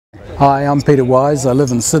Hi, I'm Peter Wise. I live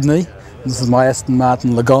in Sydney. This is my Aston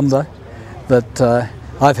Martin Lagonda that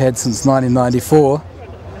I've had since 1994.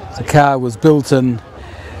 The car was built in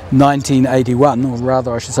 1981, or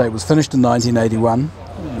rather I should say it was finished in 1981.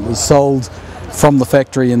 It was sold from the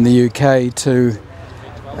factory in the UK to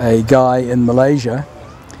a guy in Malaysia.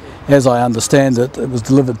 As I understand it, it was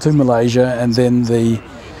delivered to Malaysia and then the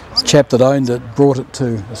chap that owned it brought it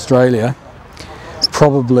to Australia,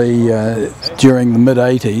 probably during the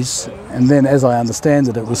mid-80s, and then as I understand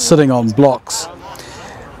it, it was sitting on blocks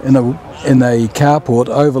in a carport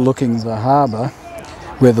overlooking the harbour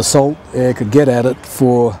where the salt air could get at it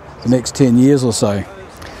for the next 10 years or so.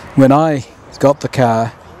 When I got the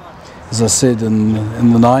car, as I said, in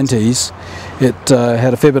the 90s, it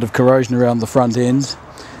had a fair bit of corrosion around the front end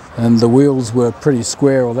and the wheels were pretty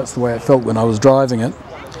square, or that's the way it felt when I was driving it.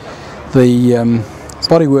 The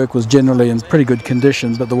bodywork was generally in pretty good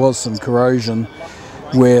condition, but there was some corrosion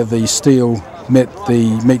where the steel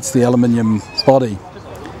meets the aluminium body.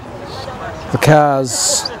 The car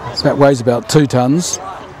weighs about 2 tonnes.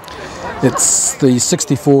 It's the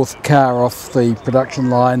 64th car off the production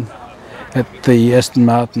line at the Aston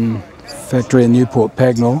Martin factory in Newport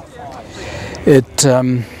Pagnell. It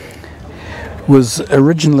was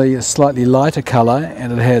originally a slightly lighter colour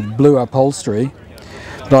and it had blue upholstery.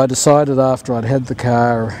 But I decided after I'd had the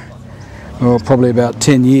car, probably about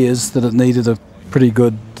 10 years, that it needed a pretty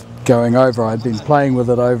good going over. I'd been playing with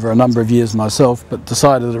it over a number of years myself, but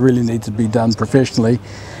decided it really needed to be done professionally.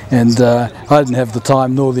 And I didn't have the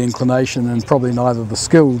time nor the inclination and probably neither the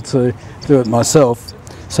skill to do it myself.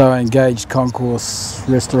 So I engaged Concourse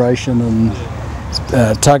Restoration and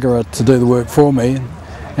Tuggerah to do the work for me.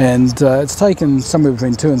 And it's taken somewhere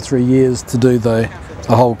between 2 and 3 years to do the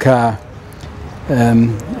whole car.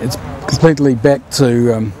 It's completely back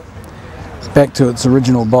to its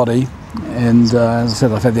original body, and as I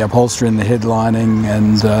said, I've had the upholstery and the headlining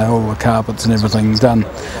and all the carpets and everything done.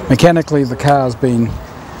 Mechanically, the car's been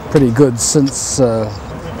pretty good since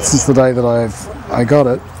the day that I got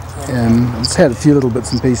it. It's had a few little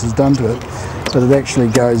bits and pieces done to it, but it actually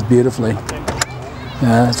goes beautifully.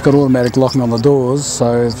 It's got automatic locking on the doors,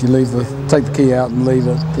 so if you take the key out and leave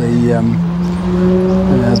it,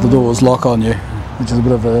 the doors lock on you, which is a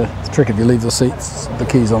bit of a trick if you leave the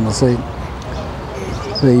keys on the seat.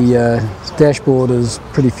 The dashboard is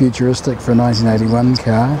pretty futuristic for a 1981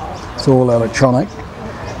 car. It's all electronic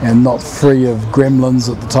and not free of gremlins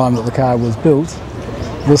at the time that the car was built.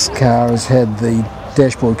 This car has had the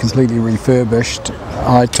dashboard completely refurbished.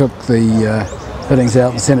 I took the fittings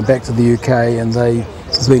out and sent it back to the UK and they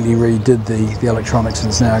completely redid the electronics, and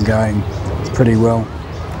it's now going pretty well.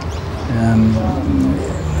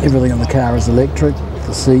 Everything in the car is electric.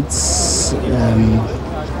 The seats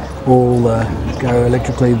all go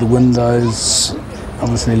electrically. The windows,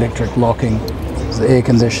 obviously electric locking, the air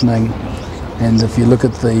conditioning, and if you look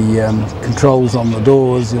at the controls on the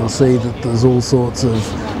doors, you'll see that there's all sorts of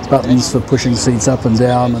buttons for pushing seats up and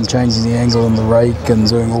down and changing the angle in the rake and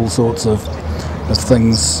doing all sorts of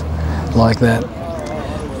things like that.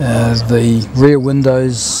 The rear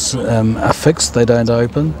windows are fixed, they don't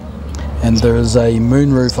open. And there is a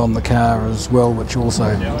moonroof on the car as well, which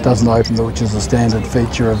also doesn't open, but which is a standard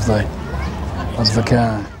feature of the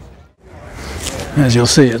car. As you'll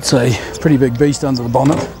see, it's a pretty big beast under the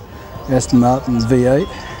bonnet. Aston Martin V8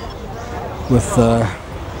 with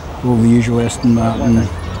all the usual Aston Martin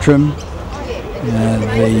trim.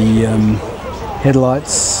 The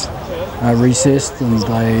headlights are recessed and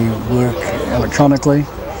they work electronically.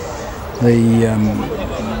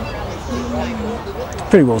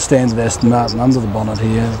 Pretty well standard Aston Martin under the bonnet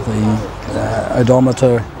here. The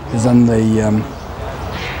odometer is under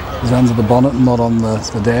the bonnet, not on the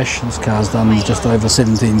dash. This car's done just over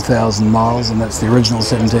 17,000 miles, and that's the original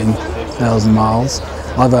 17,000 miles.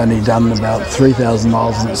 I've only done about 3,000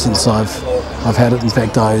 miles in it since I've had it. In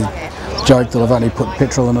fact, I joke that I've only put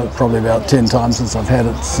petrol in it probably about 10 times since I've had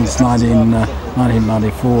it, since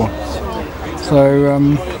 1994. So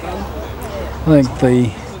I think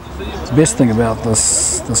the best thing about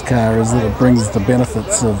this car is that it brings the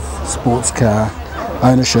benefits of sports car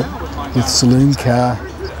ownership with saloon car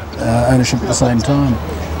ownership at the same time.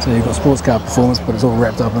 So you've got sports car performance, but it's all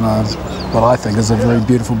wrapped up in what I think is a very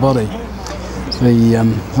beautiful body. The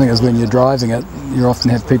thing is, when you're driving it, you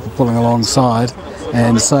often have people pulling alongside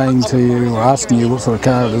and saying to you, or asking you what sort of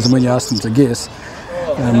car it is, and when you ask them to guess,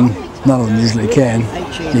 none of them usually can.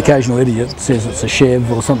 The occasional idiot says it's a Chev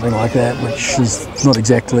or something like that, which is not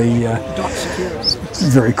exactly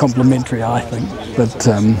very complimentary, I think. But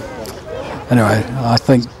anyway, I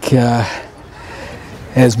think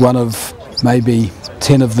as one of maybe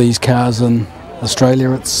 10 of these cars in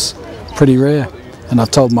Australia, it's pretty rare. And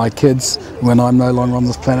I've told my kids when I'm no longer on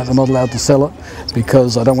this planet they're not allowed to sell it,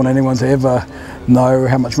 because I don't want anyone to ever know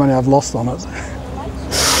how much money I've lost on it.